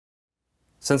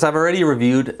Since I've already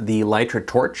reviewed the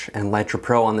LitraTorch and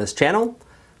LitraPro on this channel,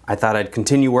 I thought I'd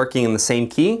continue working in the same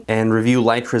key and review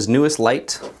Litra's newest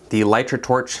light, the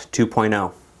LitraTorch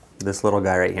 2.0, this little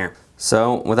guy right here.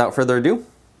 So without further ado,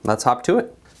 let's hop to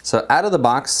it. So out of the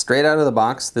box, straight out of the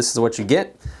box, this is what you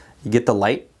get. You get the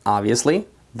light, obviously.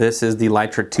 This is the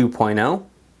Litra 2.0.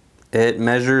 It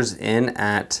measures in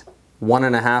at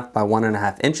 1.5 by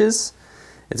 1.5 inches.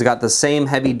 It's got the same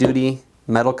heavy duty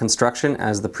metal construction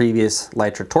as the previous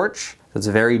LitraTorch. It's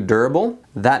very durable.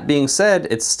 That being said,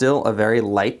 it's still a very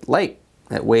light light.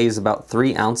 It weighs about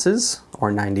 3 ounces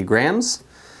or 90 grams.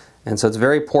 And so it's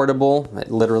very portable.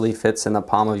 It literally fits in the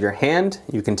palm of your hand.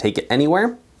 You can take it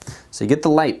anywhere. So you get the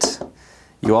light.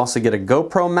 You also get a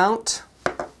GoPro mount.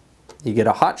 You get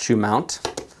a hot shoe mount.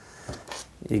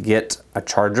 You get a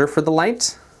charger for the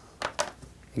light.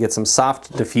 You get some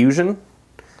soft diffusion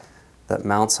that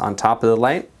mounts on top of the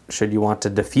light should you want to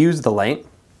diffuse the light.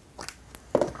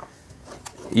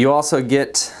 You also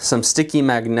get some sticky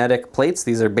magnetic plates.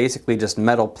 These are basically just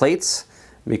metal plates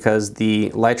because the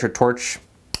LitraTorch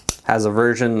has a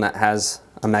version that has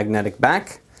a magnetic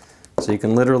back. So you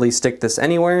can literally stick this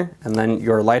anywhere and then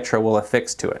your Litra will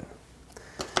affix to it.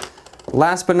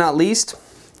 Last but not least,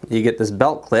 you get this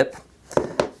belt clip.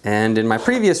 And in my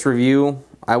previous review,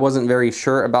 I wasn't very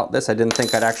sure about this. I didn't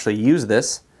think I'd actually use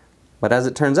this. But as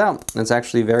it turns out, it's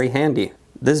actually very handy.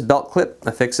 This belt clip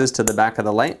affixes to the back of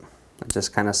the light. It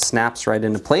just kind of snaps right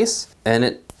into place. And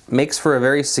it makes for a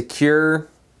very secure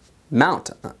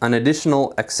mount, an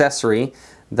additional accessory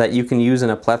that you can use in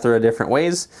a plethora of different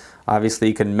ways. Obviously,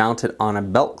 you can mount it on a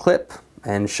belt clip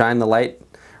and shine the light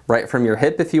right from your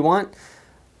hip if you want.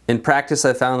 In practice,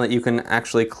 I found that you can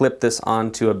actually clip this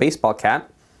onto a baseball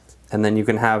cap, and then you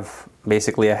can have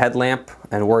basically a headlamp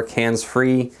and work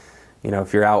hands-free. You know,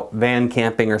 if you're out van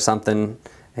camping or something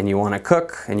and you want to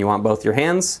cook and you want both your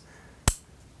hands,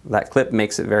 that clip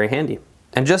makes it very handy.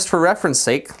 And just for reference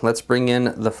sake, let's bring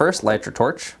in the first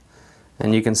LitraTorch,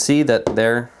 and you can see that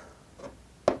they're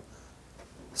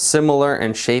similar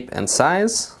in shape and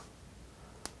size.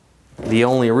 The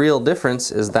only real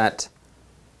difference is that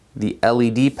the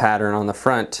LED pattern on the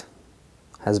front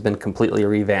has been completely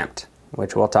revamped,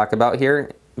 which we'll talk about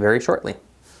here very shortly.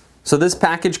 So this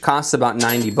package costs about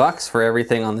 90 bucks for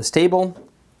everything on this table.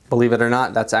 Believe it or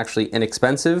not, that's actually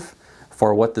inexpensive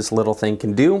for what this little thing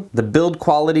can do. The build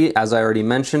quality, as I already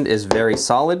mentioned, is very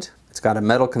solid. It's got a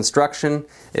metal construction.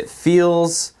 It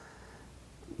feels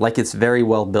like it's very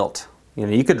well built. You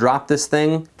know, you could drop this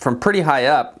thing from pretty high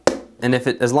up, and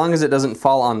as long as it doesn't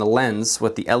fall on the lens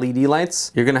with the LED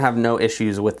lights, you're gonna have no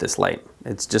issues with this light.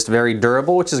 It's just very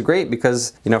durable, which is great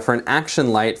because, you know, for an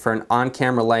action light, for an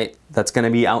on-camera light that's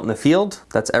gonna be out in the field,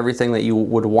 that's everything that you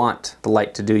would want the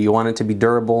light to do. You want it to be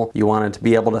durable, you want it to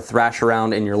be able to thrash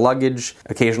around in your luggage,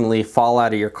 occasionally fall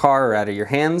out of your car or out of your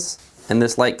hands, and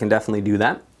this light can definitely do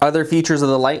that. Other features of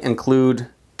the light include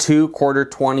 2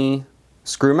 1/4-20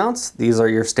 screw mounts. These are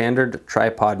your standard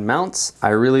tripod mounts. I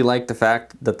really like the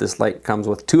fact that this light comes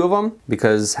with 2 of them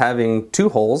because having 2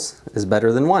 holes is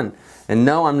better than 1. And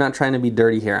no, I'm not trying to be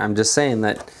dirty here. I'm just saying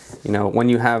that, you know, when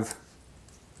you have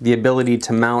the ability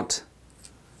to mount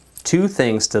 2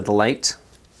 things to the light,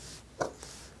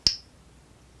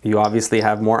 you obviously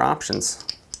have more options.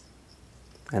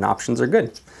 And options are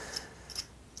good.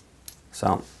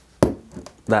 So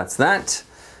that's that.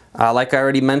 Like I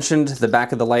already mentioned, the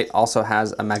back of the light also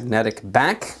has a magnetic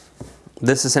back.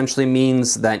 This essentially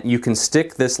means that you can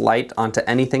stick this light onto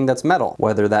anything that's metal,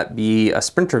 whether that be a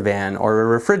Sprinter van or a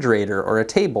refrigerator or a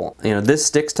table. You know, this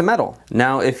sticks to metal.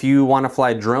 Now, if you want to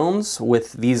fly drones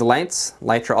with these lights,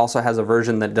 Litra also has a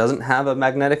version that doesn't have a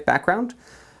magnetic background,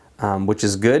 which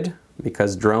is good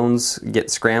because drones get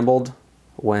scrambled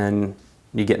when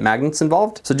you get magnets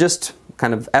involved. So just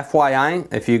kind of FYI,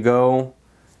 if you go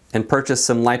and purchase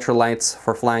some Litra lights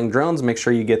for flying drones, make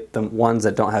sure you get the ones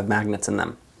that don't have magnets in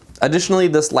them. Additionally,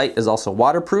 this light is also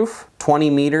waterproof, 20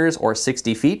 meters or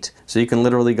 60 feet. So you can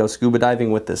literally go scuba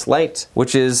diving with this light,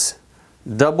 which is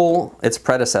double its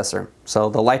predecessor. So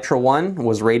the Litra 1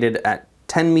 was rated at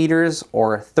 10 meters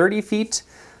or 30 feet.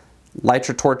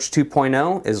 LitraTorch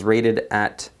 2.0 is rated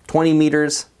at 20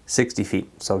 meters, 60 feet,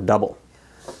 so double.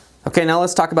 Okay, now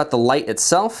let's talk about the light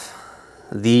itself.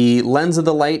 The lens of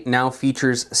the light now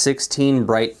features 16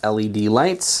 bright LED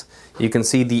lights. You can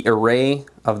see the array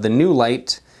of the new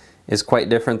light is quite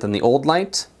different than the old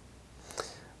light.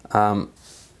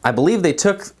 I believe they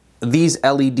took these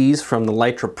LEDs from the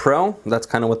LitraPro. That's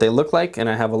kind of what they look like, and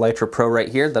I have a LitraPro right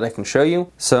here that I can show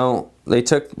you. So they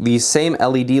took these same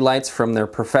LED lights from their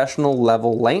professional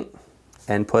level light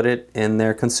and put it in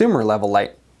their consumer level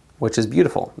light, which is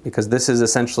beautiful because this is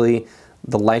essentially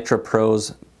the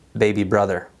LitraPro's baby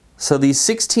brother. So these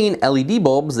 16 LED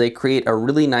bulbs, they create a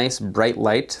really nice bright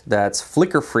light that's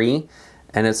flicker free,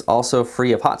 and it's also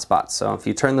free of hotspots. So if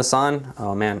you turn this on,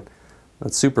 oh man,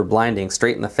 that's super blinding,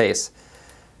 straight in the face.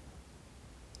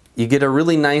 You get a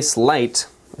really nice light,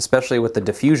 especially with the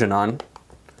diffusion on,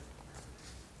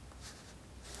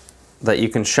 that you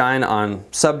can shine on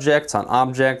subjects, on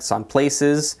objects, on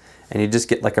places, and you just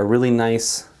get like a really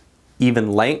nice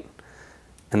even light.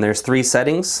 And there's 3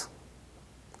 settings,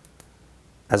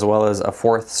 as well as a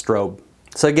 4th strobe.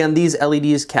 So again, these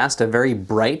LEDs cast a very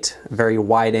bright, very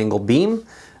wide angle beam.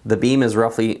 The beam is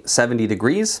roughly 70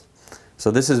 degrees.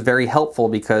 So this is very helpful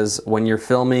because when you're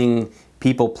filming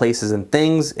people, places, and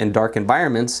things in dark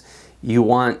environments, you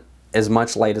want as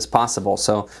much light as possible.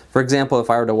 So for example, if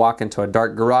I were to walk into a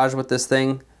dark garage with this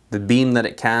thing, the beam that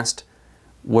it cast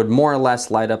would more or less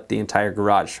light up the entire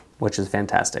garage, which is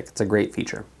fantastic. It's a great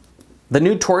feature. The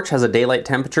new torch has a daylight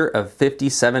temperature of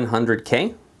 5700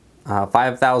 K,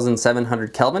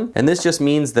 5700 Kelvin, and this just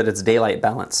means that it's daylight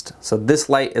balanced. So this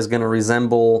light is going to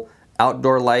resemble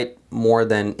outdoor light more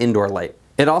than indoor light.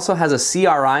 It also has a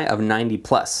CRI of 90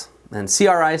 plus, and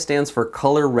CRI stands for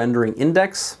Color Rendering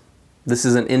Index. This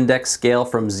is an index scale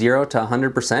from 0 to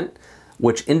 100%,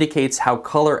 which indicates how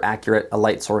color accurate a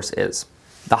light source is.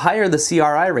 The higher the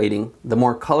CRI rating, the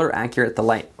more color accurate the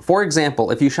light. For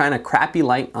example, if you shine a crappy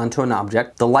light onto an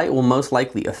object, the light will most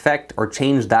likely affect or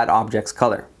change that object's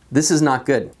color. This is not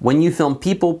good. When you film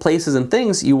people, places, and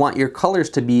things, you want your colors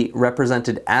to be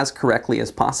represented as correctly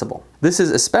as possible. This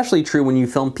is especially true when you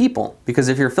film people, because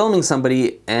if you're filming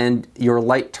somebody and your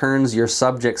light turns your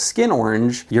subject's skin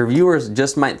orange, your viewers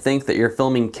just might think that you're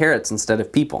filming carrots instead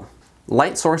of people.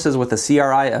 Light sources with a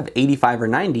CRI of 85 or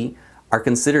 90 are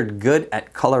considered good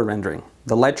at color rendering.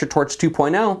 The LITRATORCH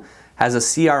 2.0 has a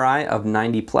CRI of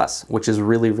 90 plus, which is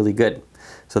really, really good.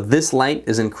 So this light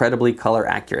is incredibly color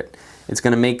accurate. It's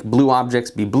going to make blue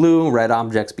objects be blue, red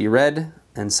objects be red,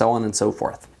 and so on and so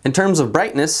forth. In terms of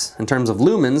brightness, in terms of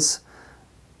lumens,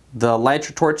 the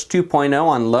LITRATORCH 2.0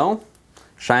 on low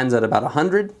shines at about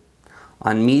 100.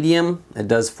 On medium, it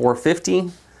does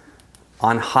 450.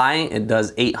 On high, it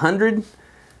does 800.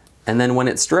 And then when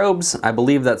it strobes, I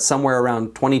believe that's somewhere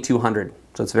around 2200.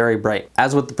 So it's very bright.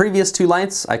 As with the previous 2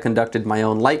 lights, I conducted my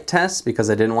own light tests because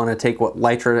I didn't want to take what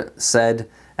Litra said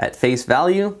at face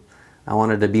value. I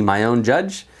wanted to be my own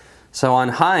judge. So on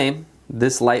high,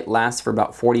 this light lasts for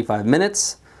about 45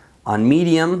 minutes. On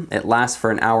medium, it lasts for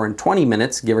 1 hour and 20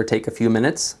 minutes, give or take a few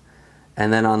minutes.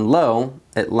 And then on low,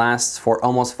 it lasts for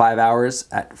almost 5 hours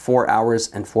at 4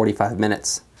 hours and 45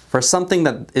 minutes. For something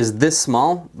that is this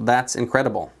small, that's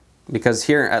incredible. Because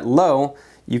here at low,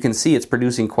 you can see it's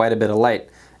producing quite a bit of light.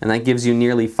 And that gives you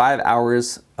nearly 5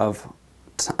 hours of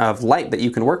light that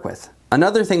you can work with.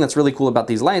 Another thing that's really cool about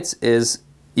these lights is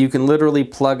you can literally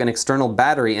plug an external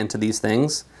battery into these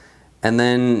things, and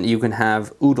then you can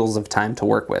have oodles of time to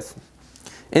work with.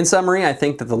 In summary, I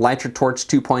think that the LITRATORCH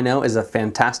 2.0 is a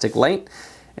fantastic light,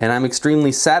 and I'm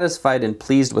extremely satisfied and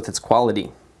pleased with its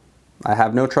quality. I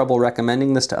have no trouble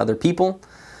recommending this to other people.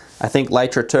 I think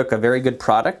Litra took a very good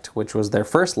product, which was their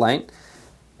first light,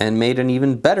 and made an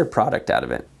even better product out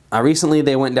of it. Recently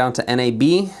they went down to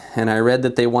NAB, and I read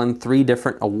that they won 3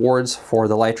 different awards for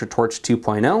the LITRATORCH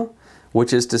 2.0,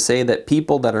 which is to say that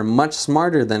people that are much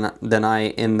smarter than I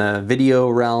in the video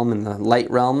realm and the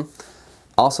light realm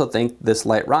also think this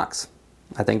light rocks.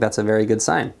 I think that's a very good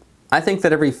sign. I think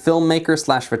that every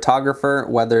filmmaker / photographer,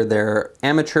 whether they're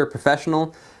amateur or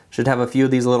professional, should have a few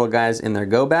of these little guys in their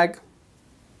go bag.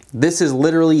 This is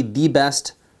literally the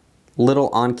best little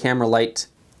on-camera light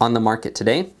on the market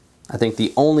today. I think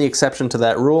the only exception to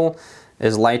that rule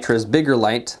is Litra's bigger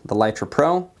light, the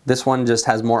LitraPro. This one just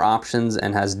has more options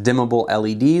and has dimmable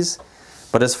LEDs.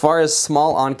 But as far as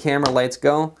small on-camera lights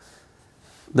go,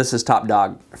 this is top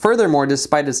dog. Furthermore,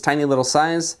 despite its tiny little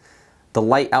size, the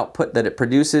light output that it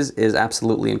produces is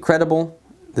absolutely incredible.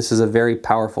 This is a very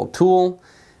powerful tool.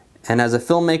 And as a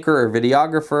filmmaker or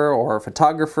videographer or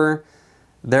photographer,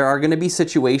 there are going to be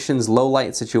situations, low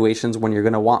light situations, when you're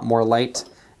going to want more light,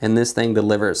 and this thing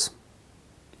delivers.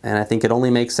 And I think it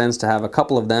only makes sense to have a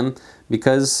couple of them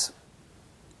because,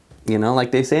 you know,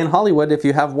 like they say in Hollywood, if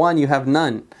you have one, you have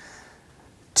none.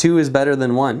 2 is better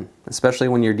than 1, especially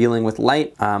when you're dealing with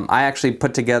light. I actually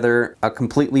put together a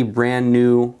completely brand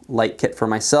new light kit for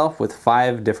myself with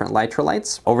 5 different Litra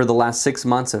lights. Over the last 6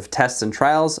 months of tests and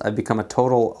trials, I've become a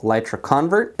total Litra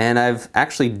convert, and I've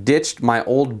actually ditched my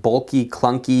old bulky,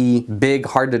 clunky, big,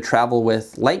 hard to travel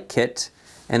with light kit,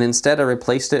 and instead I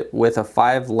replaced it with a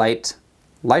 5 light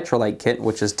Litra light kit,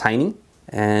 which is tiny,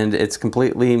 and it's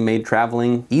completely made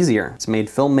traveling easier. It's made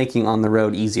filmmaking on the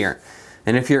road easier.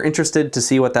 And if you're interested to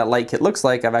see what that light kit looks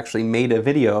like, I've actually made a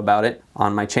video about it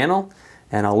on my channel,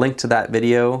 and I'll link to that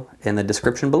video in the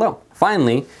description below.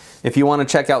 Finally, if you want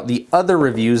to check out the other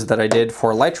reviews that I did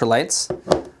for Litra lights,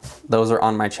 those are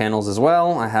on my channels as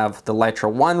well. I have the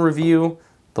Litra 1 review,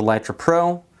 the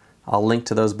LitraPro. I'll link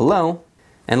to those below.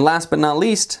 And last but not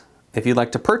least, if you'd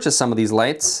like to purchase some of these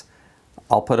lights,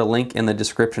 I'll put a link in the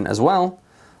description as well,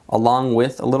 along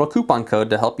with a little coupon code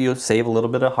to help you save a little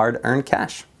bit of hard-earned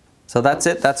cash. So that's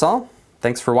it, that's all.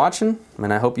 Thanks for watching,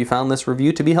 and I hope you found this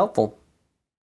review to be helpful.